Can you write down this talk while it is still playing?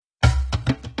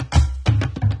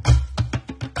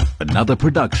another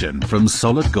production from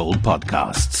Solid Gold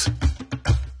Podcasts.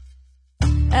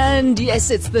 And yes,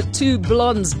 it's the two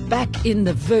blondes back in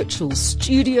the virtual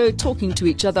studio talking to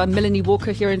each other. I'm Melanie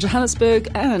Walker here in Johannesburg,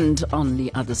 and on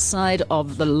the other side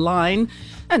of the line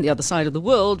and the other side of the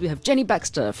world, we have Jenny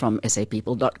Baxter from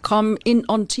sapeople.com in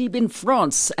Antibes in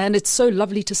France. And it's so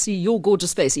lovely to see your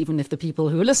gorgeous face. Even if the people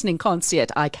who are listening can't see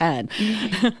it, I can.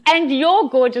 And your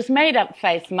gorgeous made-up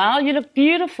face, Mal. You look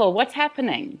beautiful. What's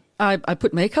happening? I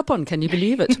put makeup on. Can you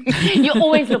believe it? You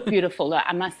always look beautiful, though,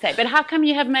 I must say. But how come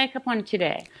you have makeup on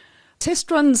today? Test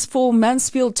runs for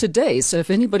Mansfield today. So if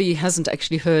anybody hasn't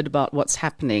actually heard about what's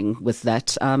happening with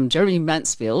that, Jeremy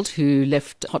Mansfield, who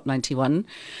left Hot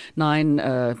 91.9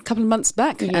 a couple of months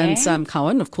back, and Sam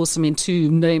Cowan, of course, I mean, two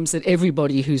names that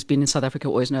everybody who's been in South Africa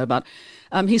always know about.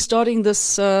 He's starting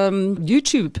this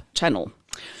YouTube channel.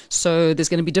 So there's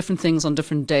going to be different things on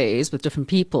different days with different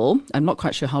people. I'm not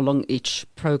quite sure how long each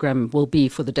program will be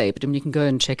for the day, but you can go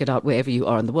and check it out wherever you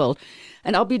are in the world.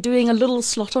 And I'll be doing a little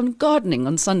slot on gardening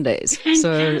on Sundays.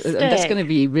 Fantastic. So that's going to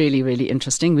be really, really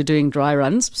interesting. We're doing dry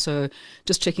runs, so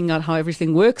just checking out how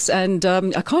everything works. And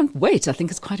I can't wait. I think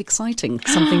it's quite exciting.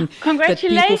 Something that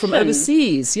people from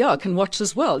overseas, can watch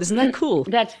as well. Isn't that cool?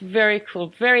 That's very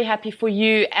cool. Very happy for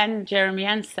you and Jeremy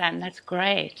and Sam. That's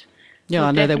great. Yeah,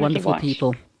 I know they're wonderful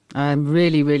people. I'm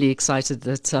really, really excited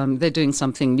that they're doing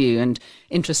something new and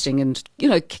interesting and,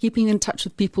 keeping in touch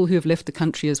with people who have left the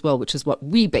country as well, which is what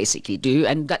we basically do.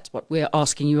 And that's what we're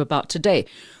asking you about today.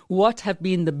 What have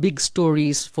been the big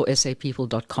stories for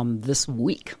sapeople.com this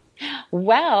week?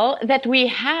 Well, that we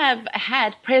have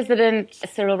had President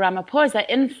Cyril Ramaphosa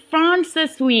in France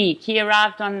this week. He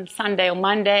arrived on Sunday or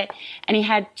Monday, and he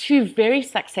had two very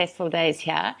successful days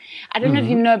here. I don't know if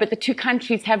you know, but the two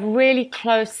countries have really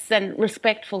close and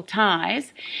respectful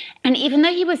ties. And even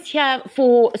though he was here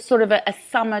for sort of a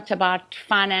summit about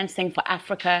financing for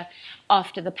Africa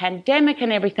after the pandemic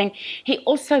and everything, he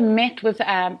also met with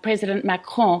President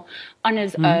Macron on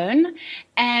his own,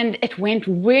 and it went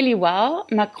really well.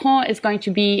 Macron is going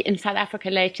to be in South Africa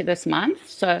later this month,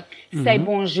 so say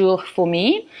bonjour for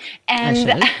me.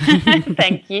 And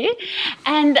thank you.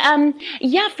 And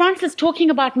France is talking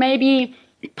about maybe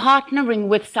partnering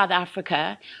with South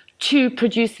Africa to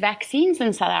produce vaccines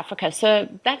in South Africa. So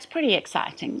that's pretty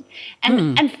exciting.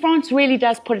 And France really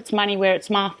does put its money where its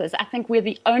mouth is. I think we're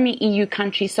the only EU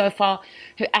country so far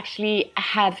who actually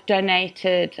have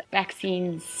donated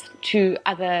vaccines to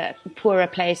other poorer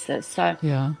places. So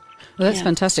yeah. Well, that's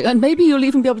fantastic. And maybe you'll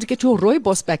even be able to get your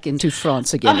rooibos back into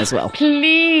France again as well.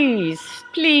 Please,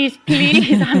 please,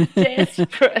 please. I'm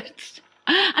desperate.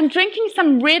 I'm drinking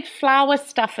some red flower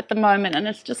stuff at the moment, and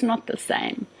it's just not the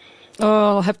same.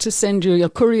 Oh, I'll have to send you,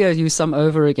 courier you some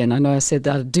over again. I know I said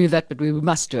that I'd do that, but we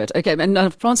must do it. Okay,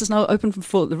 and France is now open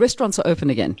for the restaurants are open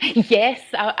again. Yes,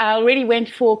 I already went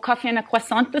for coffee and a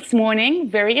croissant this morning.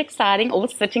 Very exciting, all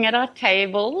sitting at our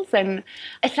tables. And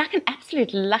it's like an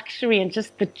absolute luxury and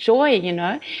just the joy,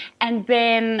 And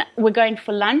then we're going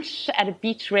for lunch at a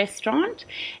beach restaurant.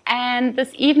 And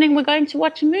this evening we're going to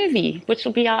watch a movie, which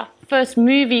will be our first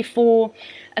movie for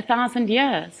 1,000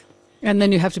 years. And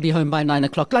then you have to be home by 9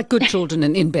 o'clock, like good children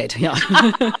and in bed. Yeah.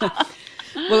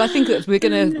 Well, I think that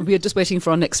we're just waiting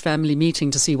for our next family meeting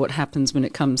to see what happens when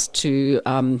it comes to,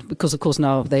 because of course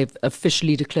now they've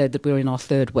officially declared that we're in our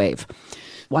third wave.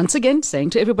 Once again,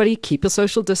 saying to everybody, keep your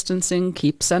social distancing,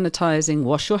 keep sanitizing,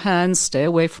 wash your hands, stay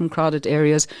away from crowded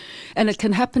areas. And it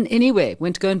can happen anywhere.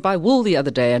 Went to go and buy wool the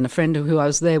other day, and a friend who I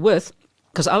was there with,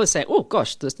 because I was saying, oh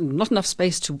gosh, there's not enough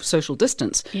space to social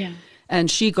distance. Yeah. And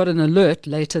she got an alert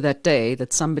later that day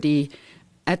that somebody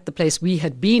at the place we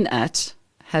had been at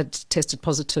had tested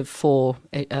positive for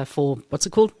what's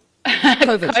it called?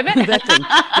 COVID. That thing.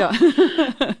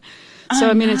 Yeah. So,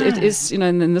 I mean, it is,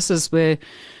 and this is where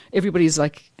everybody's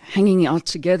like hanging out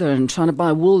together and trying to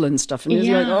buy wool and stuff. And it's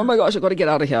like, oh my gosh, I've got to get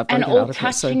out of here. And all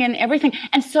touching and everything.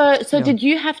 And so did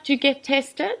you have to get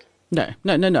tested? No.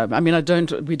 I mean,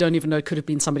 we don't even know. It could have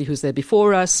been somebody who's there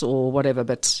before us or whatever.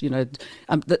 But,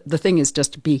 the thing is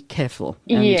just be careful.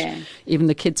 And even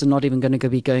the kids are not even going to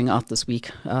be going out this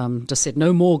week. Just said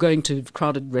no more going to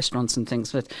crowded restaurants and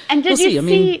things. But and did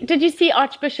you see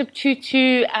Archbishop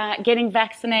Tutu getting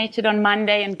vaccinated on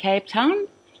Monday in Cape Town?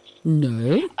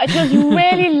 No. It was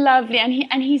really lovely. And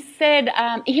he said,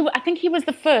 I think he was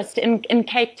the first in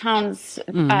Cape Town's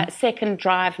second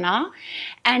drive now.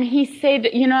 And he said,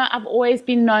 I've always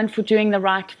been known for doing the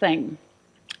right thing.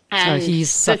 And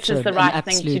this is the right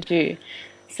thing to do.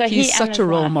 So he's such a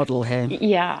role model here.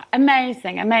 Yeah,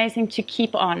 amazing to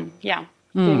keep on. Yeah.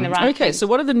 doing the right Okay, thing. so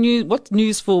what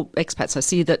news for expats? I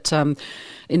see that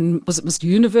was it Miss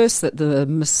Universe that the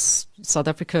Miss South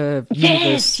Africa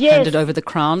Universe handed over the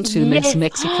crown to Miss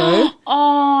Mexico?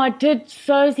 Oh, did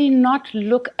Susie not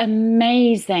look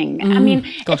amazing? I mean,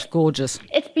 Gosh, gorgeous.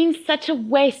 It's been such a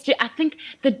waste. I think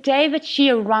the day that she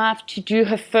arrived to do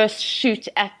her first shoot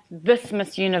at this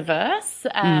Miss Universe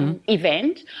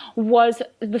event was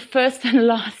the first and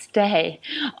last day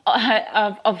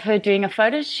of her doing a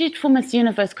photo shoot for Miss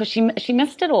Universe, because she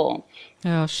missed it all.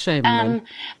 Oh, shame. Then.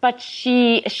 But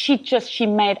she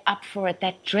made up for it.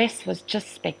 That dress was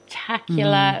just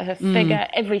spectacular. Her figure,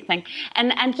 everything,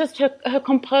 and just her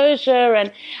composure.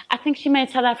 And I think she made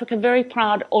South Africa very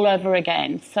proud all over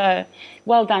again. So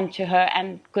well done to her,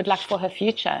 and good luck for her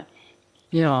future.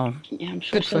 Yeah, I'm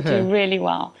sure good she'll for her. do really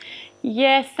well.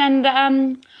 Yes, and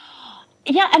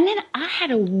and then I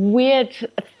had a weird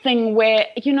thing where,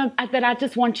 that I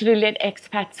just wanted to let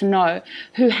expats know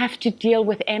who have to deal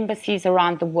with embassies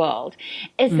around the world,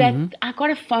 is that I got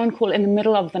a phone call in the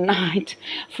middle of the night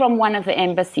from one of the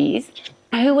embassies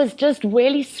who was just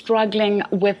really struggling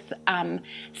with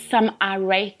some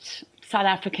irate South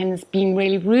Africans being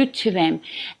really rude to them.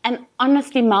 And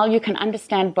honestly, Mal, you can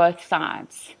understand both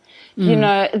sides.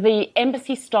 The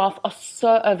embassy staff are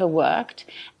so overworked,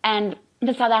 and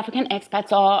the South African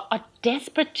expats are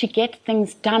desperate to get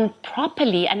things done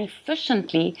properly and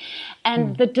efficiently,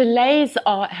 and the delays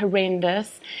are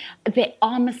horrendous. There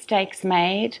are mistakes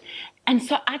made. And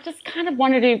so I just kind of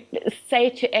wanted to say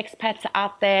to expats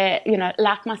out there,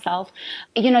 like myself,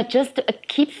 just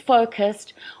keep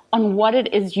focused on what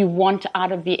it is you want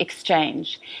out of the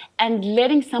exchange, and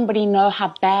letting somebody know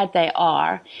how bad they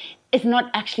are is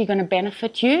not actually going to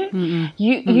benefit you.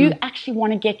 You actually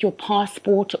want to get your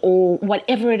passport or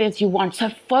whatever it is you want. So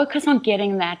focus on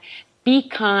getting that. Be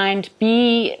kind,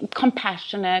 be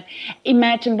compassionate.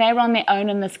 Imagine they're on their own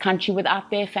in this country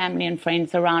without their family and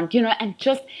friends around, and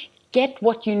just get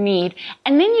what you need.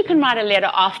 And then you can write a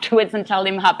letter afterwards and tell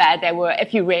them how bad they were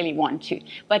if you really want to.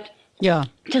 But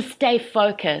just stay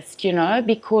focused,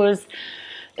 because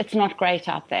it's not great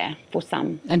out there for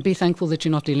some. And be thankful that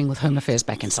you're not dealing with Home Affairs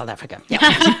back in South Africa. Yeah.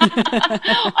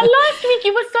 Last week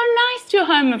you were so nice to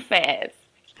Home Affairs.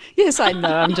 Yes, I know.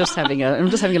 I'm just having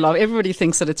a laugh. Everybody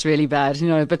thinks that it's really bad,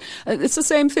 but it's the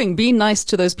same thing. Be nice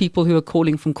to those people who are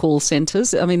calling from call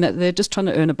centers. I mean, they're just trying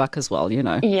to earn a buck as well,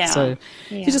 Yeah. So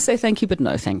you just say thank you, but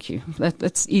no thank you.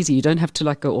 That's easy. You don't have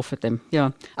to go off at them.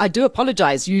 Yeah. I do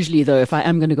apologize usually, though, if I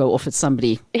am going to go off at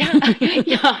somebody.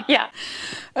 Yeah.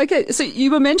 Okay, so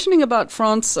you were mentioning about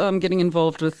France getting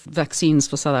involved with vaccines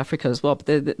for South Africa as well.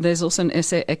 But there's also an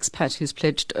SA expat who's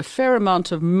pledged a fair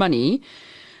amount of money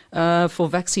for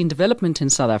vaccine development in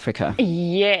South Africa.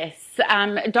 Yes.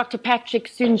 Dr. Patrick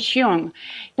Soon-Shiong,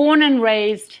 born and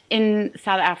raised in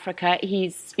South Africa.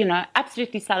 He's,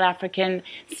 absolutely South African,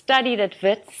 studied at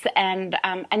Wits and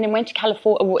then went to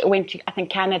California, went to, I think,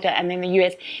 Canada and then the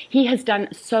US. He has done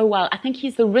so well. I think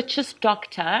he's the richest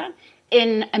doctor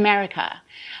in America.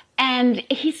 And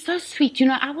he's so sweet.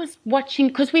 I was watching,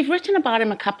 because we've written about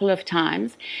him a couple of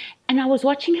times, and I was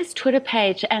watching his Twitter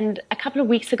page, and a couple of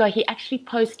weeks ago, he actually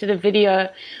posted a video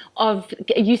of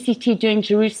UCT doing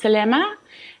Jerusalem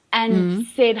and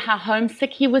said how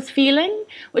homesick he was feeling,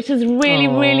 which is really,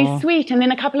 really sweet. And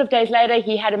then a couple of days later,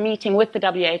 he had a meeting with the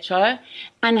WHO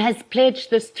and has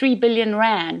pledged this 3 billion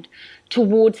rand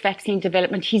towards vaccine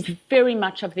development. He's very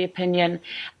much of the opinion,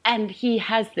 and he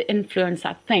has the influence,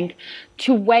 I think,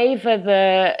 to waiver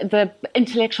the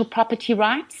intellectual property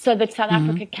rights so that South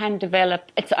Africa can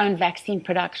develop its own vaccine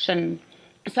production.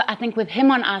 So I think with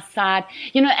him on our side,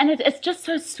 and it's just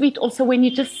so sweet also when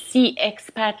you just see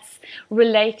expats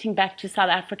relating back to South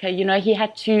Africa.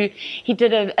 He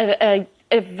did a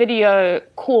video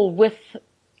call with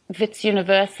Wits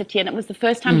University, and it was the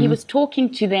first time he was talking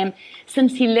to them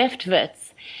since he left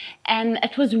Wits. And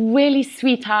it was really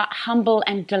sweet how humble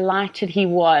and delighted he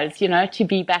was, to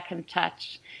be back in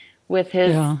touch with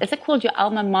his, is it called your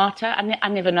alma mater? I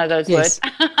never know those words.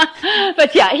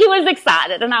 But yeah, he was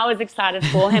excited, and I was excited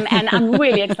for him. And I'm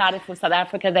really excited for South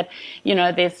Africa that,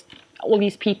 there's all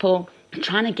these people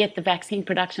trying to get the vaccine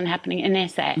production happening in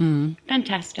SA.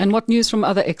 Fantastic. And what news from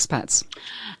other expats?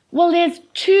 Well, there's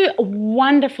 2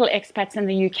 wonderful expats in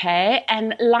the UK,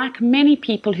 and like many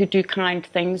people who do kind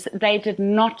things, they did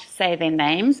not say their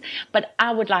names, but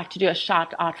I would like to do a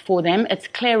shout out for them. It's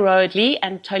Claire Rodley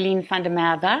and Tolien van der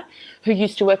Merwe, who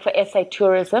used to work for SA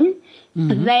Tourism.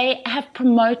 They have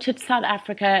promoted South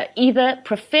Africa either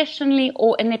professionally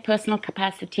or in their personal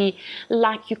capacity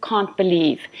like you can't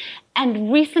believe.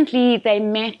 And recently they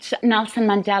met Nelson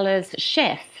Mandela's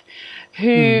chef,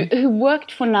 who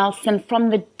worked for Nelson from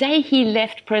the day he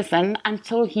left prison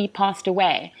until he passed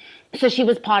away. So she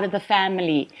was part of the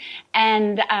family.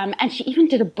 And she even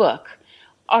did a book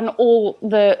on all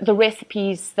the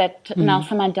recipes that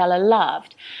Nelson Mandela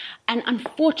loved. And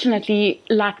unfortunately,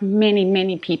 like many,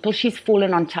 many people, she's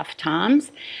fallen on tough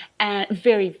times,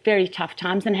 very, very tough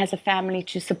times, and has a family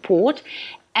to support.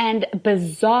 And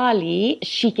bizarrely,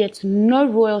 she gets no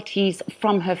royalties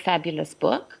from her fabulous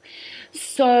book.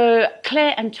 So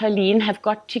Claire and Tolene have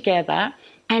got together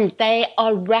and they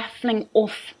are raffling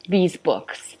off these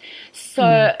books.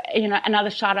 So, another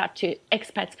shout out to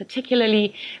expats,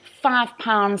 particularly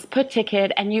 £5 per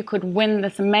ticket, and you could win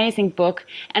this amazing book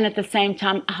and at the same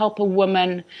time help a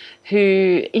woman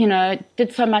who,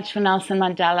 did so much for Nelson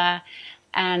Mandela.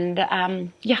 And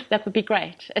that would be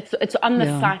great. It's on the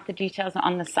site. The details are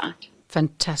on the site.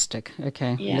 Fantastic.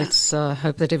 Okay. Yeah. Let's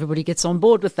hope that everybody gets on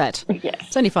board with that. Yes.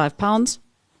 It's only £5.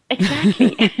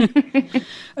 Exactly.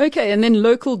 Okay, and then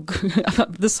local,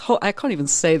 I can't even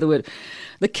say the word,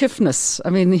 the Kiffness. I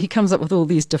mean, he comes up with all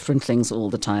these different things all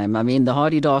the time. I mean, the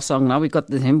Hardy Dar song, now we've got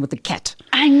him with the cat.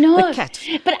 I know. The cat.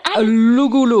 But a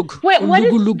lugulug. Wait, what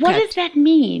does that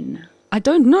mean? I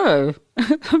don't know,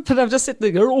 but I've just said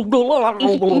this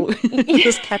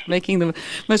cat making the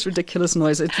most ridiculous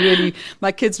noise. It's really,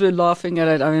 my kids were laughing at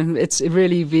it. I mean, it's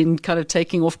really been kind of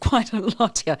taking off quite a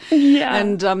lot here. Yeah.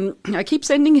 And I keep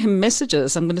sending him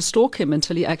messages. I'm going to stalk him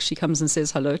until he actually comes and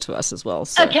says hello to us as well.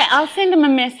 So. Okay, I'll send him a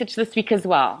message this week as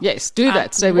well. Yes, do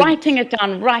that. So writing it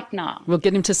down right now. We'll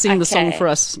get him to sing the song for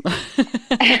us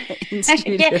in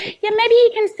studio. Yeah, maybe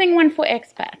he can sing one for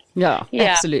expats. Yeah,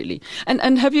 absolutely.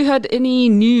 And have you had any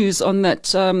news on that,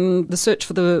 the search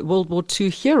for the World War II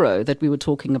hero that we were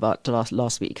talking about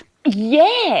last week?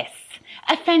 Yes,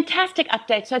 a fantastic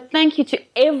update. So thank you to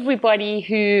everybody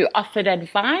who offered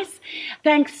advice.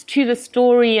 Thanks to the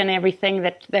story and everything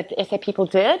that SA People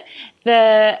did.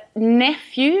 The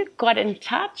nephew got in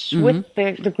touch with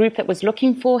the group that was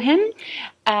looking for him,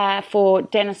 for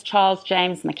Dennis Charles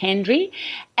James McKendry,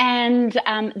 and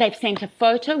they've sent a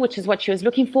photo, which is what she was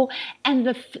looking for, and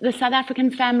the South African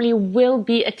family will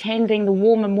be attending the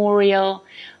War Memorial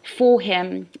for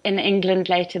him in England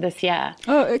later this year.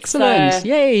 Oh, excellent. So,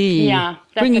 yay. Yeah.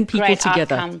 Bringing people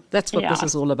together. Outcome. That's what this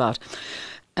is all about.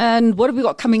 And what have we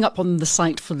got coming up on the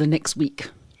site for the next week?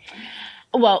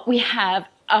 Well, we have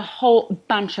a whole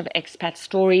bunch of expat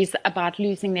stories about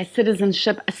losing their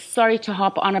citizenship. Sorry to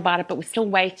harp on about it, but we're still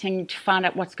waiting to find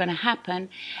out what's going to happen.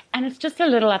 And it's just a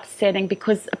little upsetting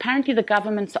because apparently the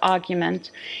government's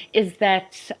argument is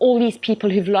that all these people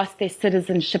who've lost their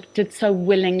citizenship did so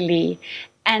willingly.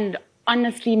 And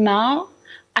honestly, Mel,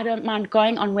 I don't mind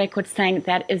going on record saying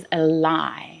that is a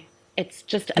lie. It's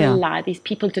just a lie. These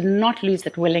people did not lose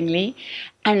it willingly.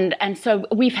 And so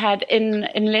we've had, in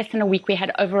less than a week, we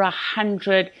had over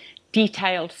 100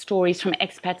 detailed stories from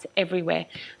expats everywhere.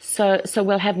 So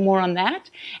we'll have more on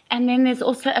that. And then there's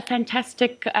also a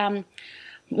fantastic, a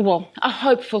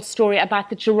hopeful story about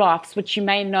the giraffes, which you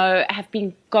may know have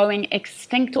been going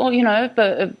extinct or,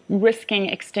 risking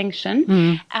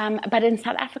extinction. But in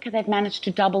South Africa, they've managed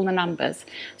to double the numbers.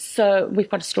 So we've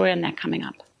got a story on that coming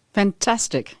up.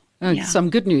 Fantastic. Some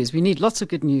good news. We need lots of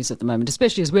good news at the moment,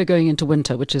 especially as we're going into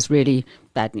winter, which is really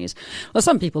bad news. Well,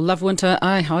 some people love winter.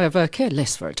 I, however, care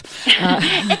less for it.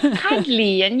 It's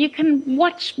cuddly and you can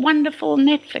watch wonderful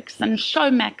Netflix and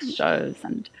Showmax shows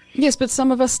and... Yes, but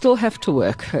some of us still have to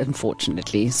work,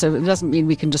 unfortunately. So it doesn't mean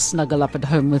we can just snuggle up at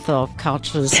home with our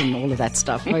couches and all of that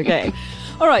stuff. Okay.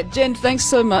 All right, Jen, thanks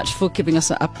so much for giving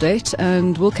us an update.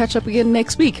 And we'll catch up again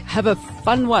next week. Have a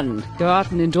fun one. Go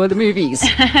out and enjoy the movies.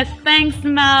 Thanks,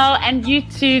 Mel. And you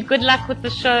too. Good luck with the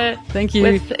show. Thank you.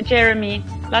 With Jeremy.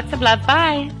 Lots of love.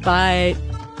 Bye. Bye.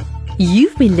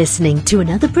 You've been listening to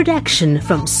another production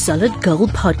from Solid Gold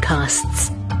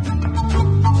Podcasts.